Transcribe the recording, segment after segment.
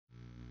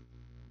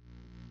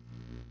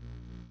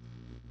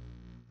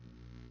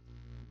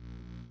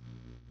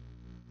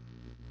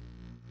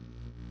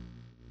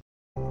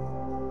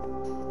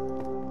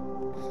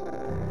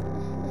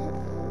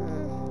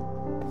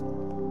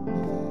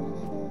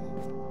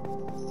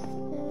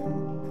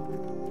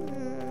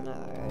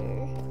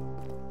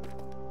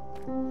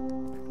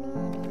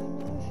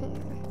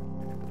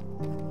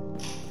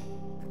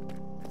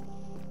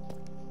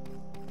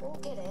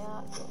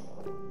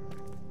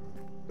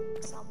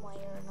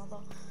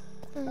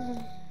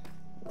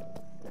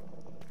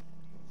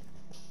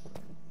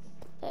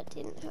That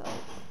didn't help.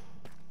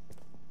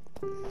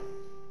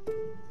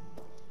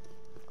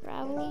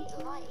 Gravel.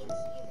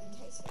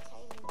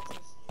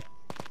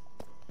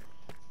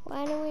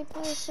 Why do we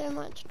play so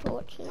much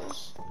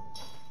torches?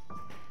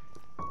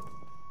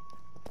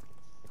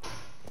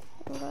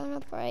 I'm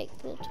gonna break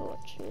the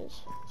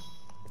torches.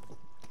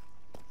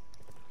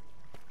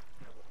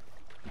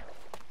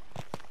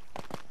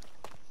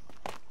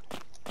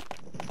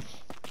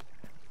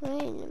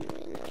 Wait a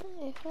minute.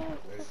 If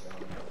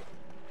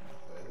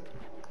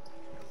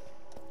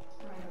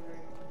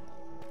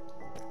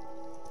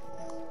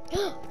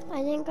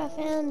I think I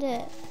found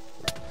it.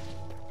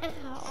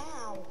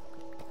 Ow.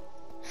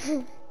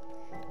 Ow.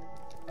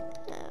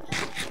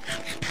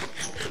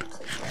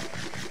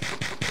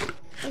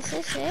 Is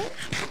this it?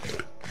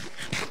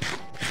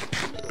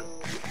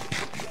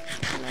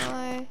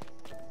 No.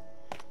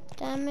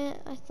 Damn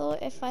it. I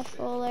thought if I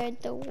followed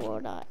the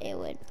water, it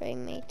would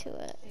bring me to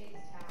it.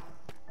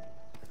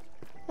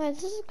 No,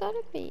 this has got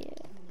to be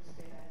it.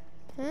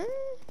 Huh?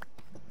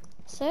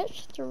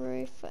 Search the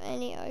roof for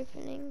any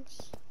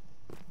openings.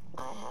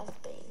 I have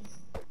been.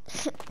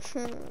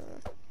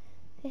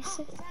 This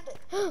is... Found it.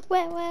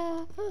 Where?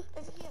 Over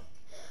here.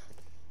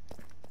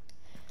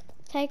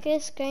 Take a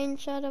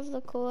screenshot of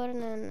the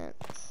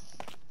coordinates.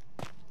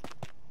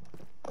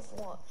 Of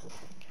what?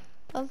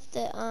 Of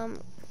the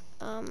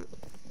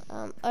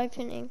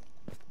opening.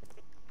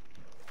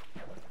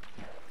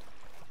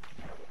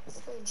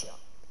 Screenshot.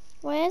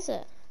 Where is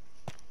it?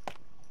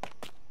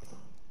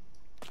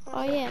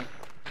 Oh yeah.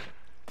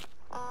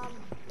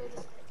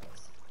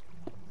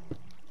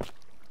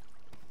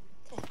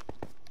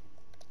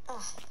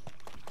 Okay.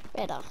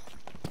 Better.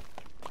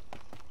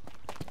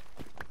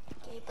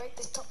 Can you break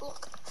this top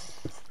block?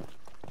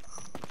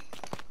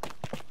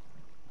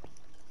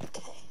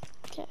 Okay.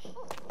 Okay.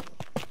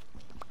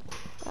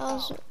 That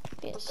was a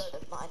bit We'll go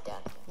to mine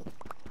down here.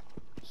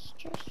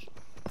 stressful.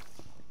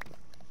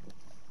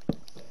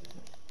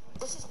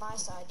 This is my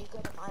side. You go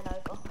to mine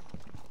over.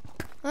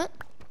 Huh?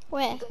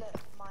 Where? You go to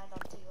mine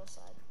onto your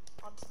side.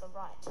 Onto the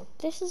right.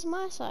 This is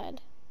my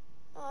side.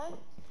 No.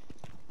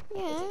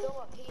 Yeah. If you go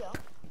up here.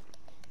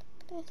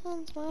 This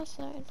one's my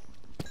side.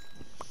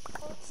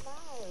 Oh, it's not.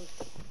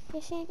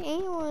 Yes, it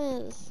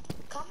is.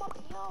 Come up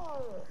here.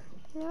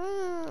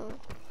 No.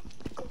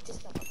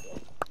 Just come up here.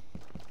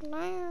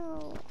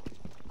 No.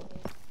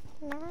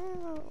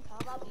 No.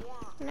 Come up here.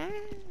 No.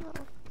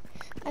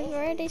 I've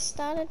already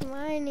started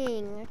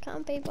mining. I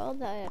can't be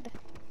bothered.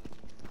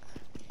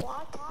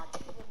 Why can't you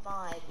even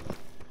mine?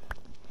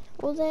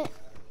 Well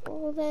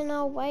then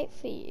I'll wait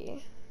for you.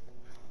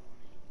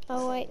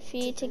 I'll wait for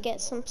you to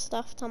get some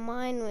stuff to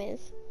mine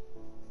with.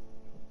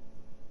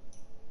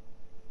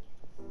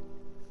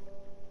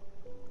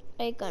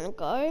 Are you gonna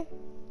go?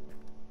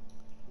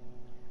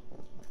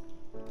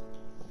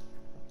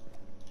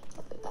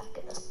 I'll be back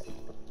in a second.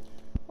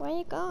 Where are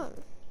you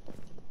going?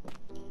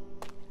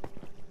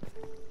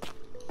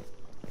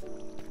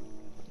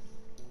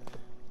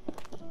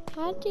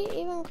 How do you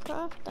even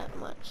craft that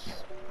much?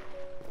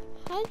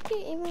 How do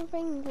you even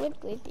bring wood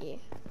with you?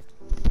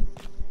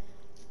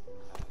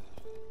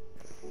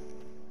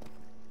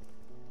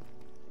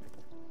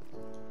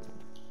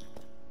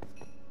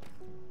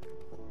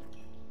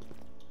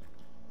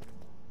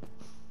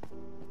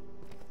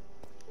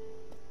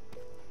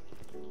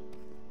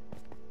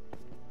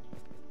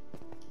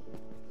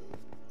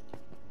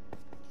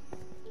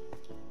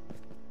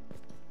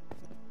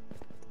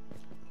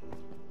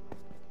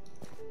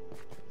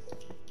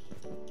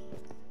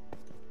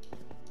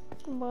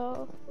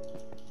 Whoa.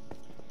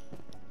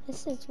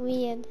 This is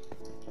weird.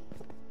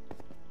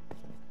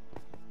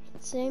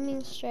 It's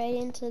zooming straight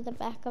into the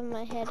back of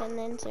my head and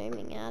then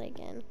zooming out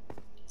again.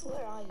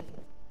 Where are you?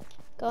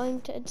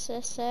 Going to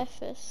the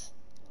surface.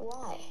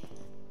 Why?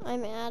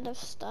 I'm out of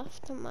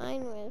stuff to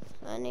mine with.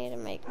 I need to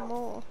make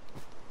more.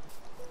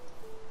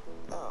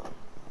 Oh.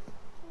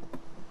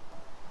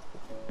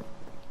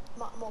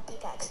 More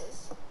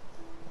pickaxes.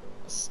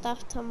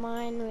 Stuff to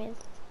mine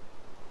with.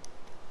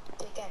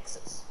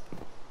 Pickaxes.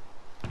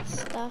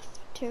 Stuff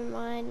to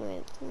mine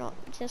with, not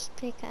just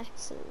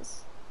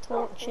pickaxes.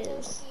 Torches. What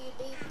else do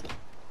you need?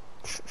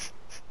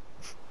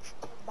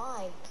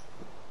 Mine.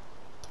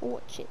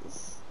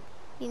 Torches.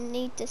 You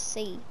need to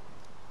see.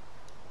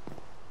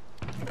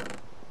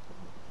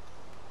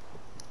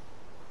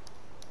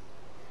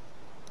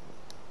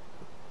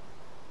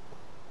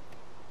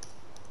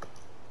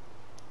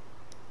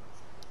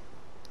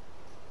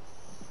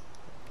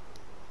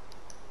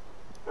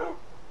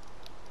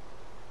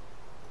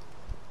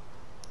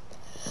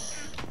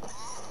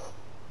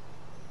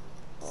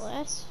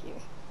 Bless you.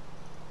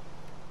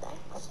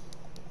 Thanks.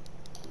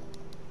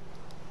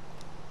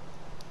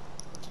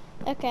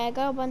 Okay, I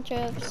got a bunch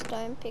of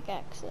stone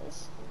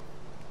pickaxes.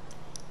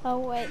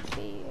 I'll wait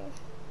for you.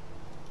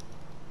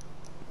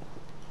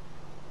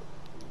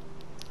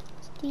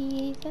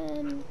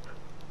 Steven.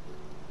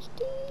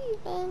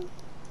 Steven.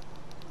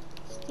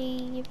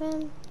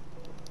 Steven.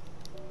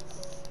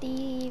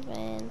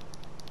 Steven.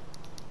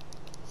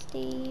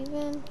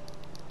 Steven.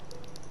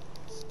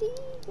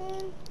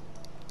 Steven.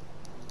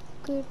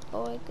 Good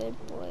boy,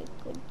 good boy,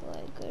 good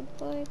boy, good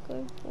boy,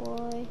 good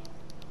boy.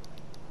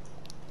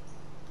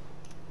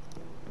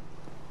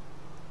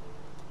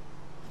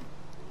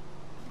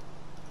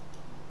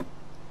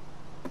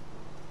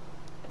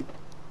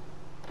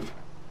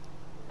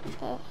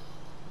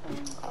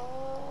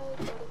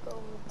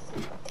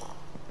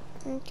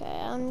 Okay,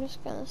 I'm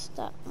just gonna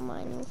stop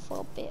mining for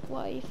a bit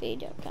while you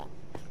feed your cat.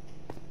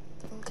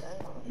 Okay.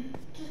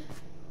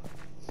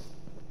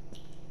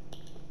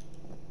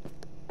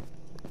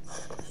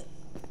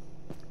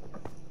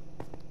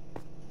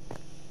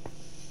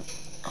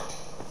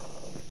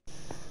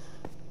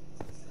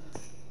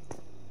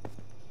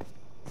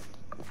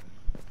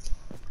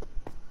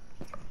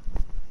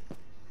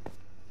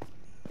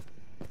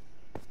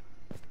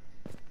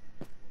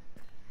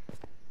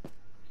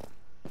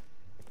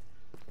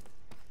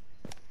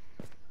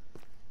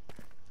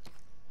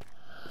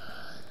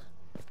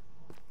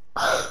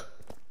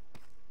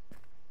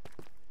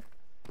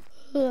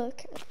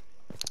 Okay.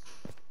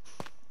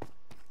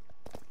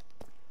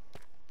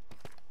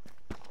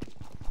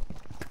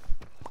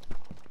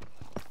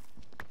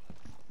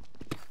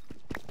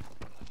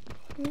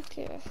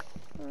 Okay.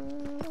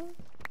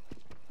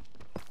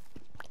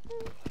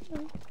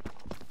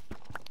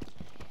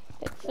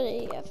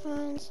 Hopefully I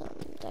find some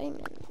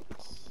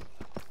diamonds.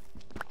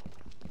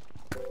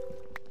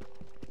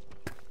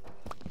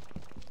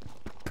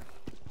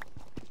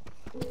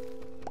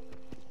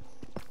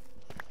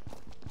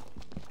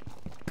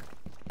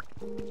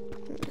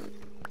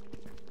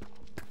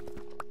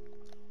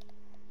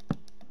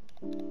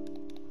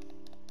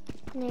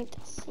 Need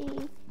to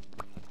see.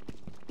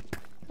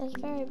 It's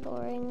very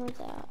boring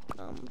without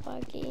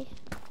Buggy.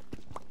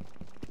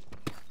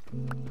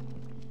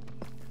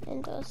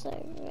 And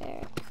also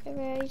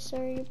very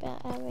sorry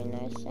about having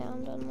no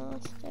sound on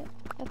last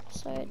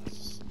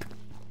episodes.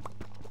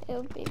 It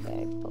would be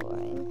very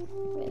boring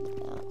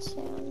without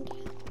sound.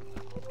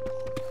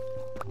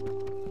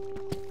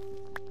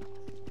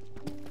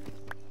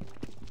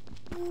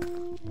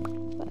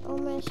 We're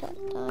almost at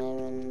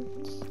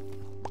diamonds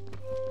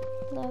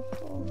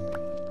level.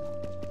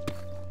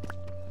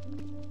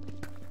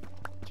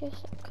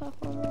 Just a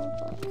couple more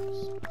blocks.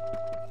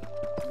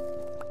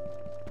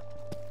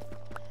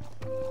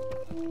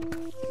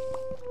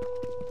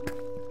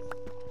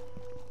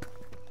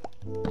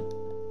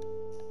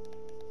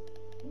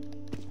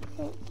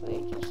 Hopefully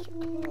just a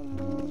couple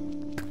more.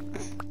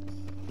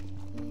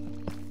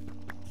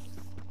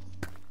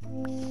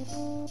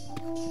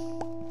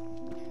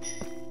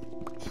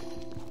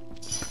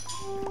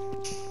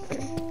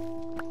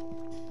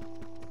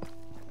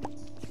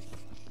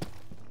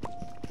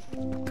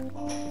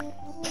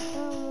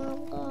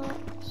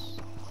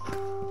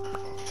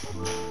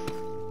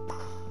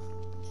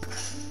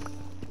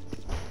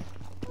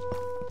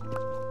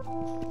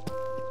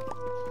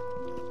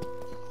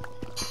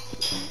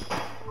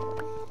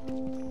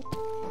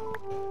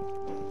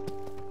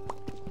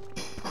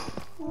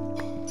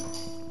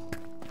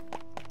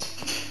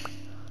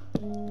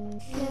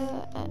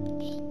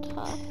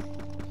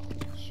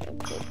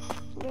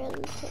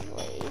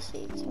 Relatively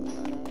easy to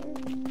mine.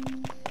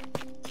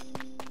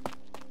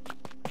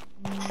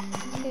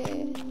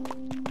 Okay.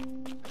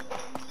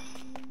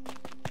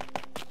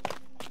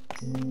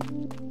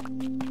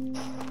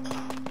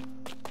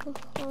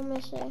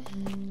 Almost there.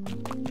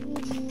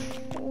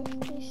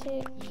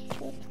 56,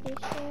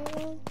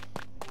 57,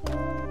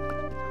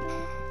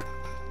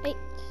 8.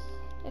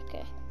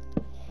 Okay.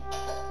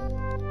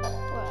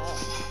 Wow,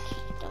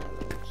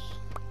 diamonds.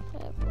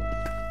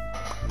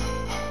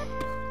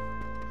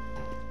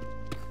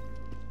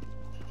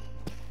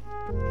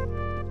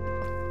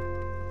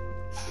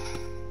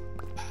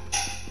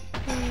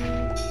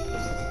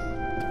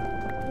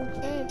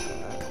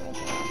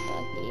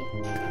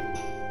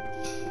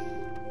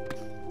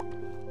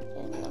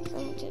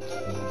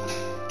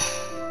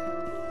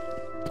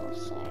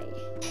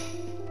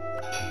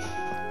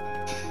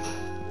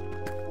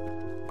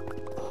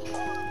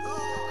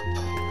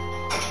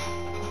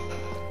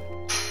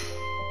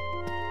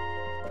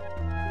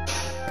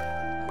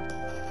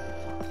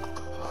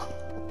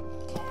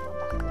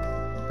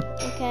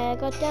 Okay, I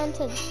got down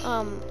to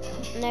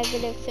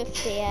negative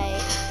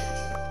 58,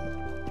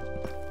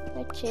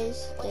 which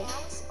is the.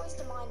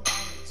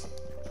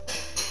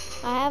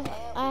 I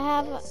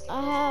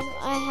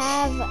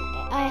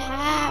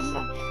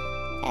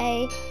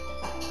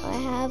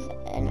have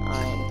an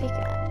iron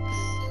pickaxe.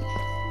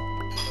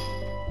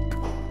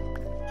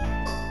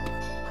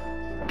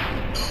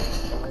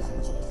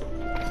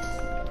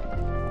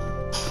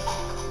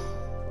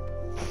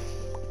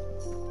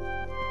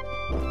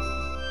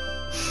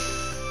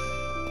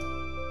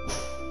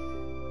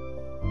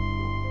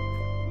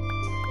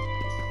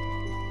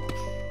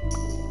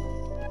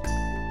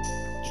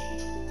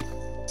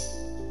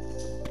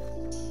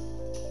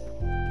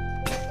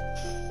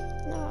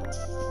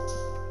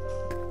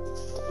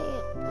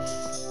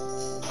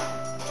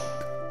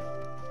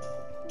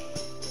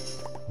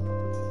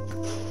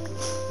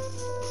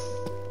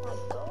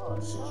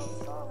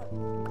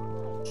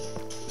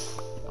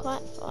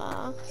 Quite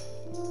far.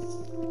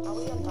 Are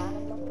we on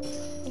diamond level?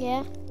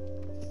 Yeah.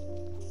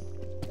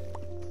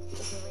 Did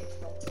we reach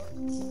bedrock?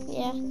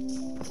 Yeah.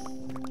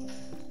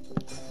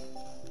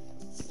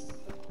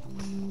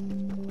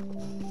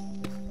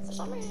 For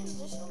some reason,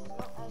 this one's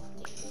not as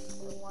deep as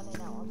the one in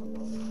our other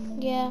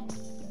world. Yeah.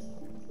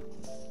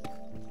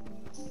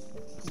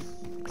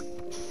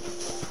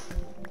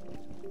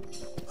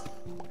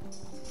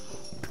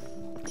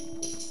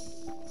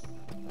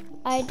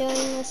 Are you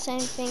doing the same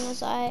thing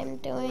as I am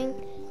doing?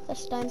 The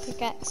stone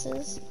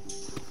pickaxes?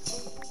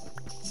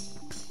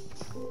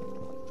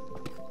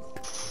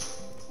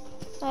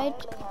 I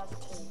only have 2.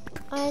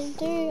 I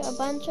do a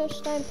bunch of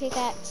stone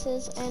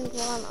pickaxes and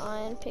 1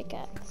 iron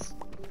pickaxe.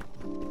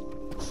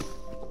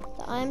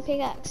 The iron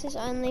pickaxe is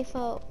only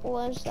for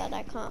ores that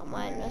I can't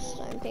mine with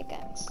stone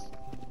pickaxe.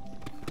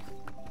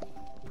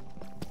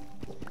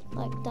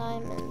 Like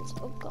diamonds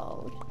or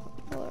gold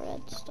or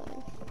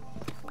redstone.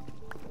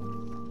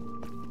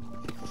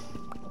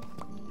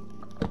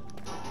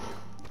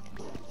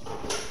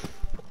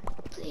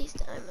 Please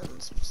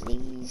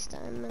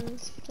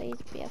diamonds,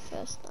 please be our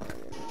first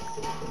diamond.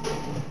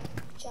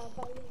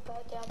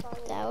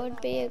 That would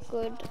be a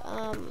good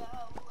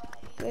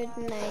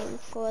name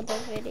for the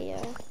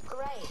video.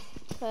 Great.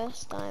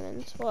 First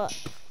diamonds. What?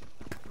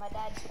 My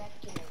dad's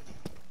vacuuming.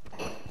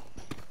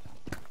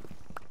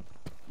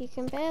 You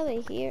can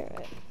barely hear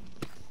it.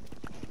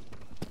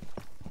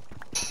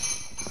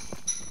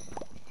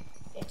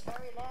 It's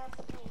very loud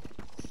for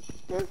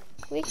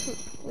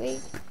me.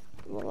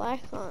 Well, I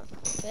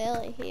can't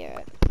barely hear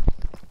it.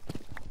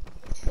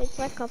 It's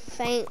like a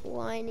faint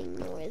whining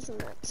noise and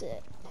that's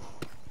it.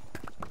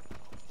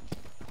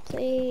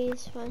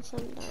 Please find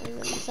some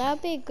diamonds. That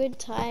would be a good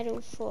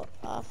title for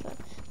after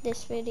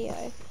this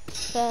video.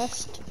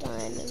 First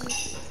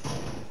diamonds.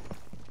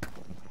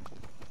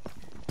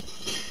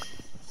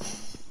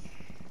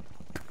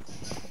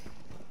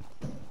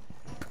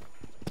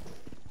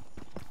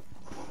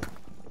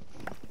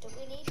 Do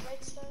we need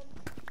redstone?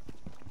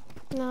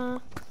 Nah.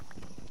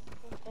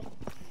 Okay.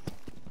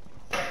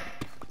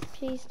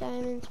 Please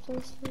diamonds,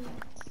 please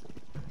diamonds.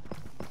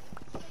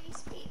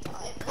 Please be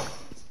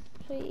diamonds.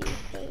 Please,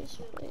 please,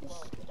 Well, please.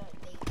 we don't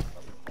need them,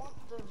 but we want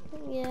them.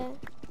 Yeah.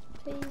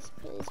 Please,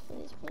 please,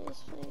 please, please,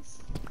 please.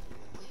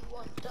 We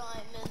want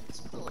diamonds,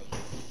 please.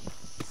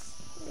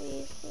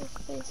 Please, please,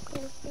 please,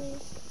 please,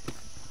 please.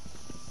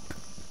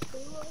 We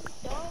want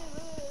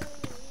diamonds.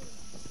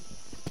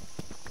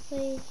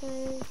 Please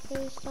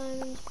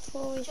diamonds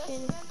before we Just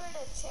finish. remember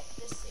to check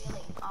the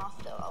ceiling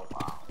after a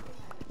while.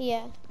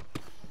 Yeah.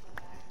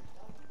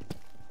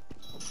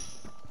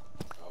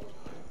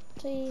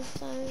 Please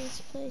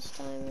diamonds, please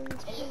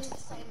diamonds. It looks the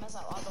same as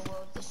our other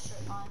world, the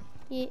strip line.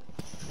 Yeah.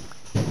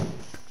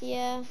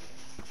 Yeah.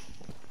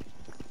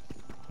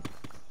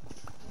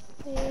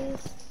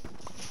 Please.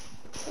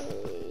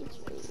 Please,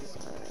 please,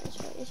 diamonds,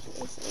 please, please,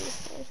 please, please,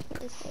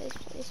 please, please,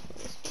 please,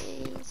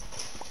 please,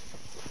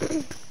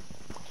 please.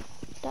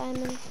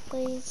 Diamonds,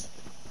 please.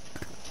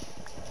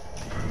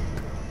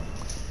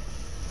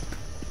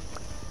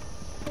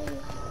 Please,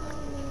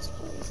 diamonds,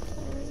 please,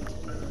 diamonds,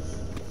 please.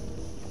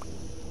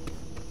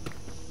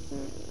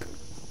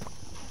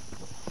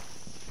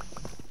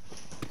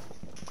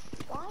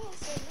 Why is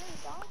there no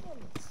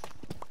diamonds?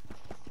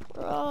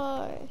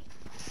 Bro.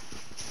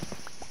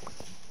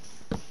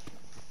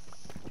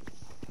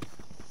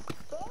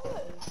 Bro!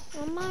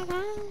 Oh my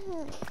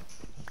god.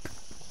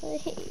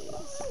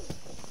 Please.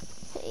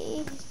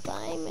 Please,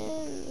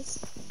 diamonds.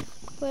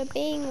 We're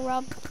being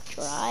rubbed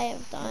dry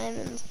of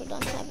diamonds. We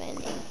don't have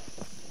any.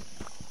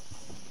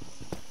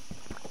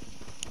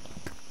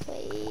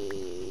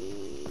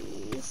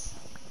 Please.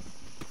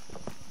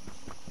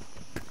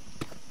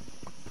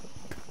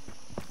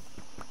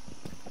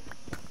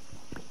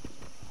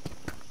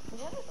 We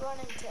haven't run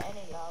into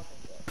any lava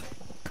yet.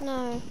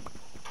 No. And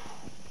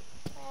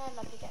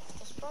my pickaxe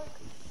just broke.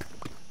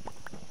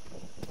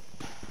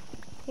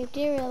 You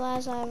do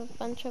realize I have a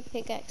bunch of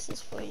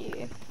pickaxes for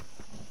you.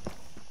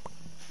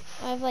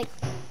 I have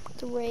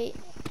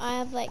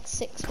like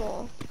 6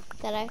 more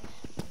that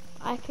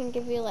I can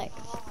give you like,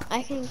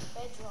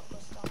 Bedrock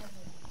was diamond.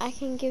 I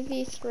can give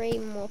you 3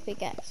 more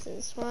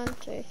pickaxes. 1,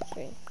 2,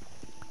 3. Oh,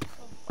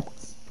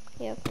 thanks.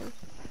 You're welcome.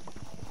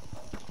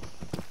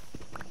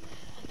 I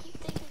keep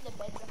thinking the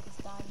bedrock is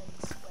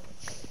diamonds when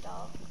it's really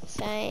dark.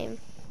 Same.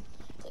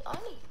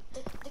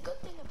 The good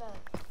thing about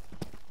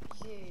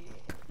you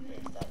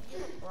is that you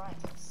have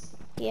brightness.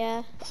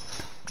 Yeah.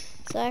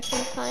 So I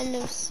can kind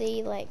of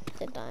see like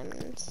the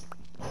diamonds.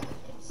 You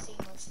can see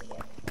mostly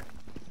everything.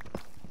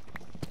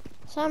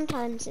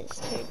 Sometimes it's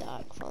too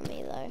dark for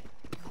me though.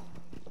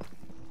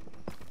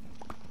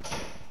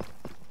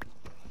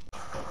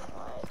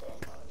 Why are there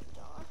no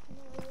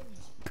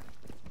diamonds?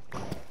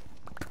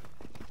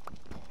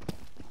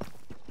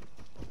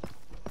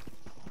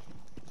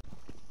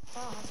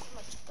 Oh, that's too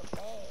much of the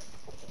bed.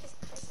 I think it's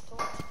just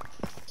torch.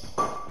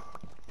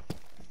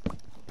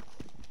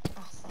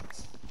 Ah, thanks.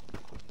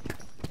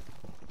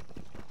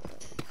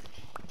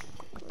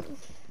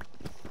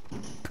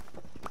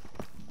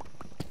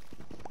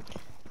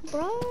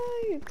 bro,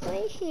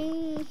 please.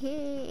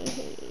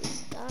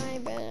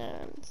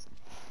 Diamonds.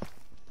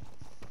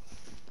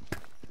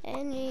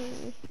 Any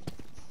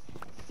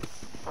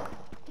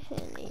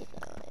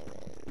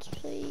diamonds,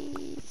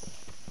 please.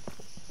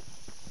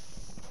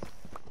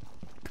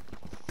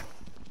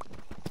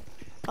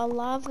 A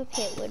lava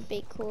pit would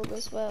be cool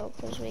as well,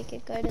 because we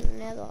could go to the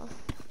nether.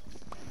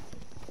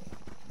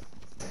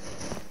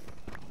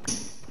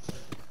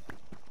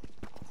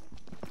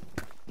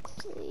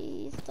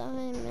 Please,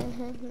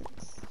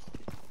 diamonds.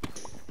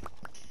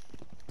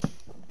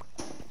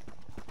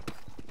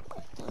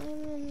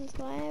 Diamonds,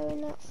 why are we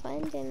not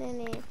finding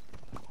any?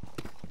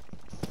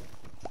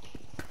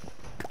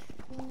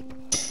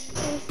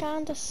 We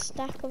found a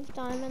stack of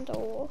diamond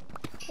ore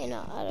in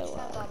our other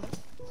world.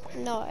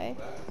 No,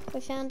 we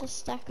found a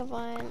stack of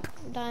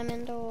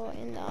diamond ore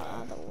in the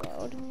other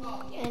world,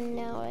 and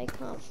now I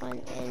can't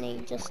find any,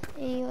 just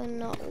even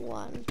not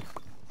one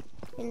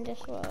in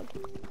this world.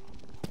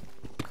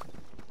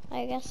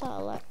 I guess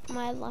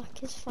my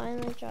luck is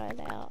finally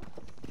dried out.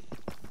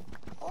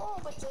 Oh,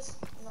 we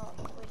just don't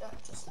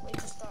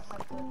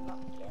have good luck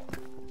yet.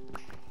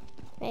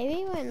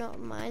 Maybe we're not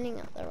mining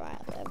at the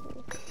right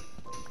level.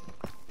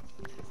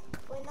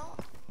 We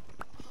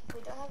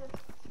don't have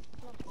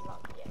enough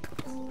luck yet.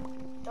 We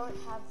don't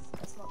have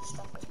as much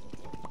stuff as we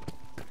did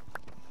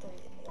do in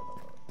the other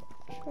world.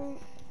 True.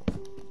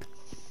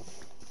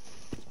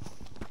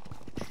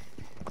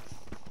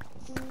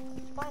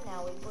 By now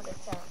we would have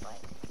found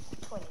like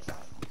 20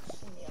 diamonds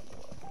in the other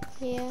world.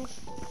 Yeah.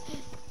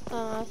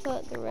 I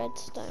thought the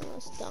redstone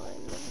was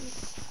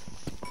diamonds.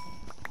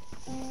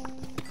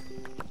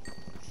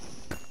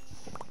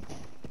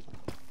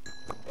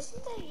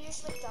 Isn't there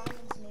usually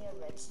diamonds near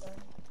redstone?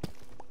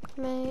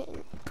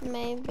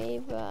 Maybe,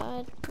 but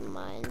I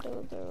mined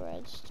all the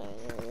redstone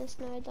and there's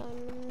no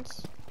diamonds.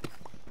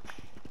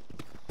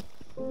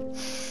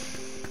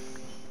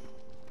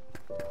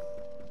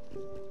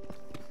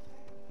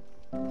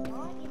 Why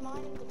aren't you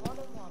mining the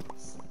bottom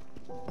ones?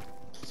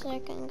 So I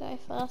can go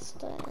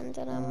faster and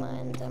then I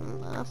mine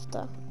them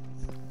after.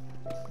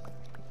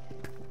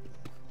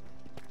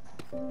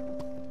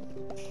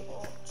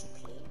 Torch,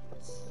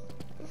 please.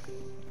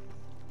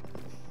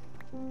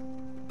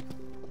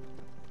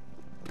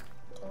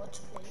 Torch,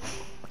 please.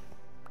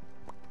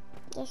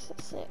 Just a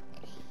sec.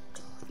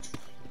 Torch,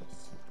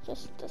 please.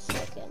 Just a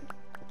second.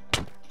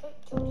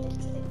 You're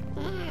literally...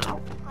 Ow!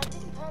 I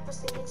didn't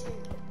purposely hit you.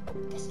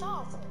 Pissed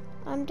off.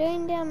 I'm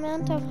doing the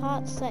amount of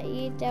hearts that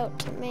you dealt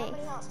to me. How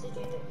many hearts did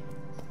you do?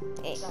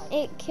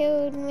 It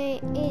killed me.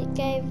 It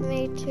gave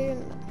me 2.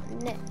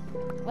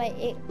 Wait,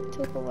 it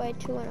took away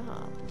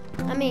 2.5.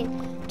 I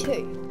mean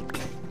 2.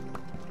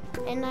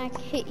 And I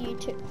hit you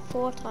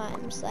 4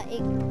 times.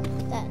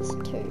 That's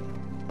 2.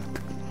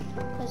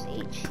 Because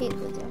each hit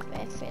with your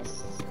bare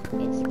fists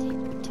is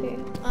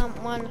 2.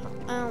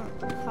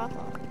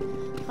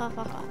 Half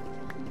a heart.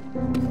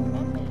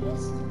 Remember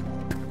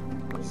yesterday,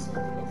 we said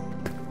if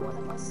one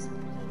of us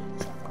hit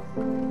each other,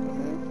 we're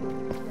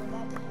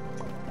allowed to hit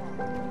each other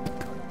back.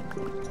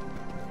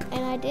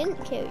 And I didn't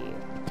kill you.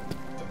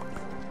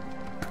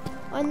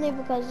 Only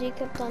because you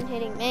kept on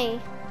hitting me.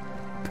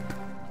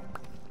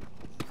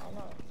 I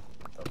know,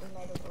 but we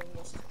made a rule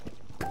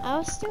yesterday. I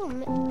was still...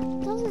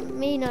 Doesn't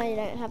mean I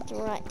don't have the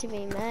right to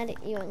be mad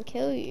at you and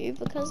kill you,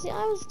 because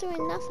I was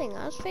doing nothing.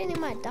 I was feeding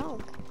my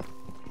dog.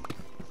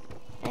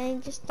 And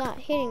you just start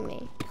hitting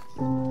me.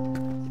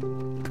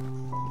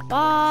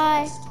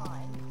 Bye! Last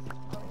time,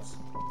 I was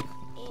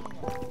in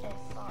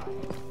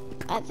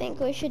F5. I think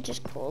we should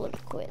just call it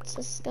quits.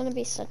 This is going to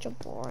be such a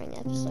boring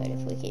episode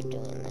if we keep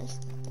doing this.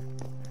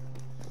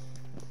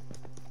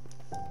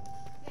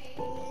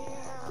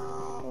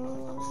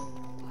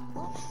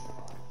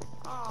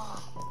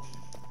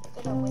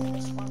 We're gonna win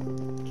this one.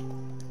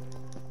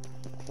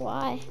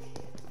 Why?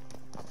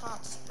 I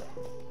can't sprint.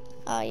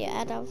 Oh, you're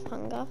out of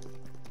hunger?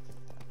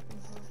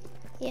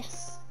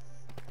 Yes.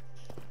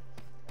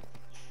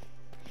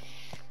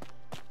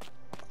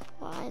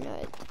 Why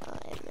no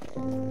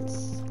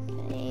diamonds?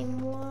 Game,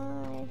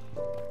 why?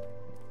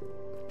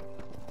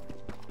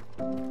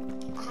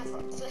 I have a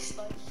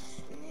flashlight.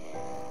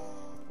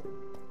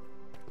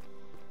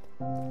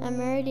 I'm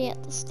already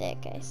at the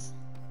staircase.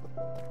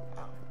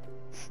 Oh.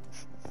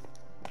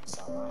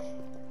 So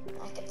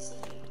am I can see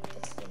you. I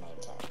can see your name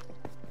tag.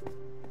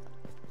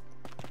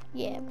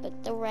 Yeah,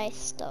 but the race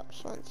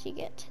stops once you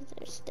get to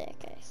the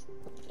staircase.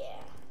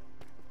 Yeah.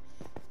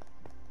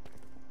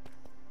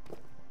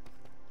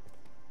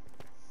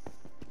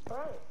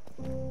 Bro,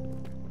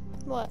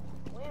 What?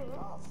 we're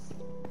off.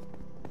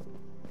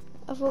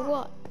 For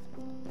what?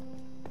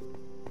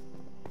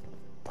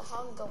 The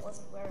hunger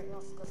wasn't wearing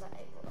off because I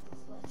ate all of the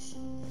flesh.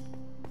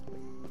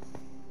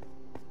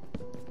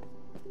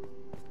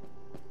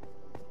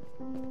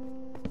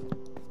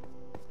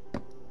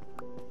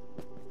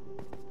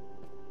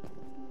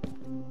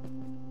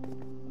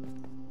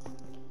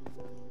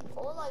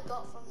 All I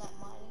got from that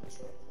mining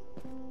trip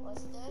was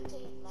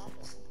 13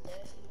 lapis and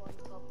 31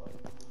 copper.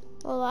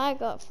 All I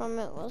got from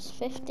it was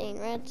 15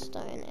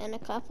 redstone and a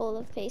couple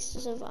of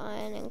pieces of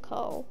iron and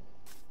coal.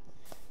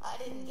 I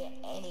didn't get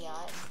any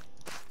iron.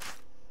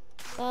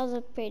 That was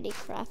a pretty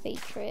crappy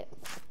trip.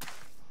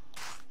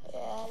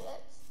 Yeah,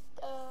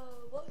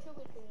 what should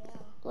we do now?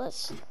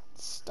 Let's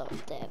stop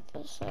the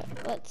episode.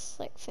 Let's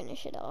like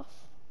finish it off.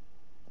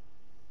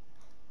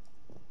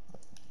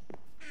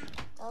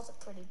 That was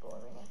a pretty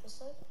boring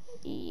episode.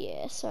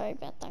 Yeah, sorry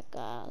about that,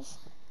 guys.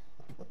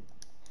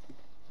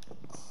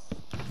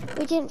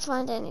 We didn't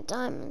find any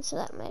diamonds, so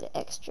that made it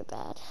extra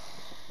bad.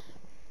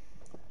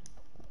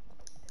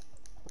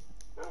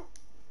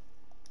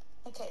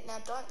 Okay, now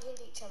don't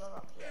hit each other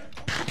up here,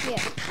 okay?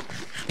 Yeah.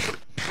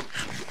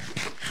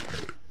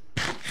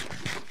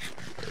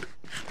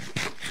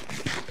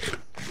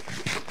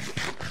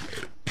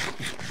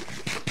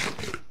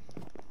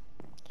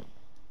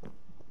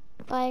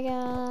 Bye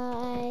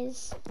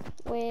guys.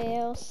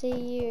 We'll see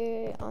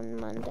you on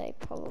Monday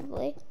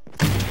probably.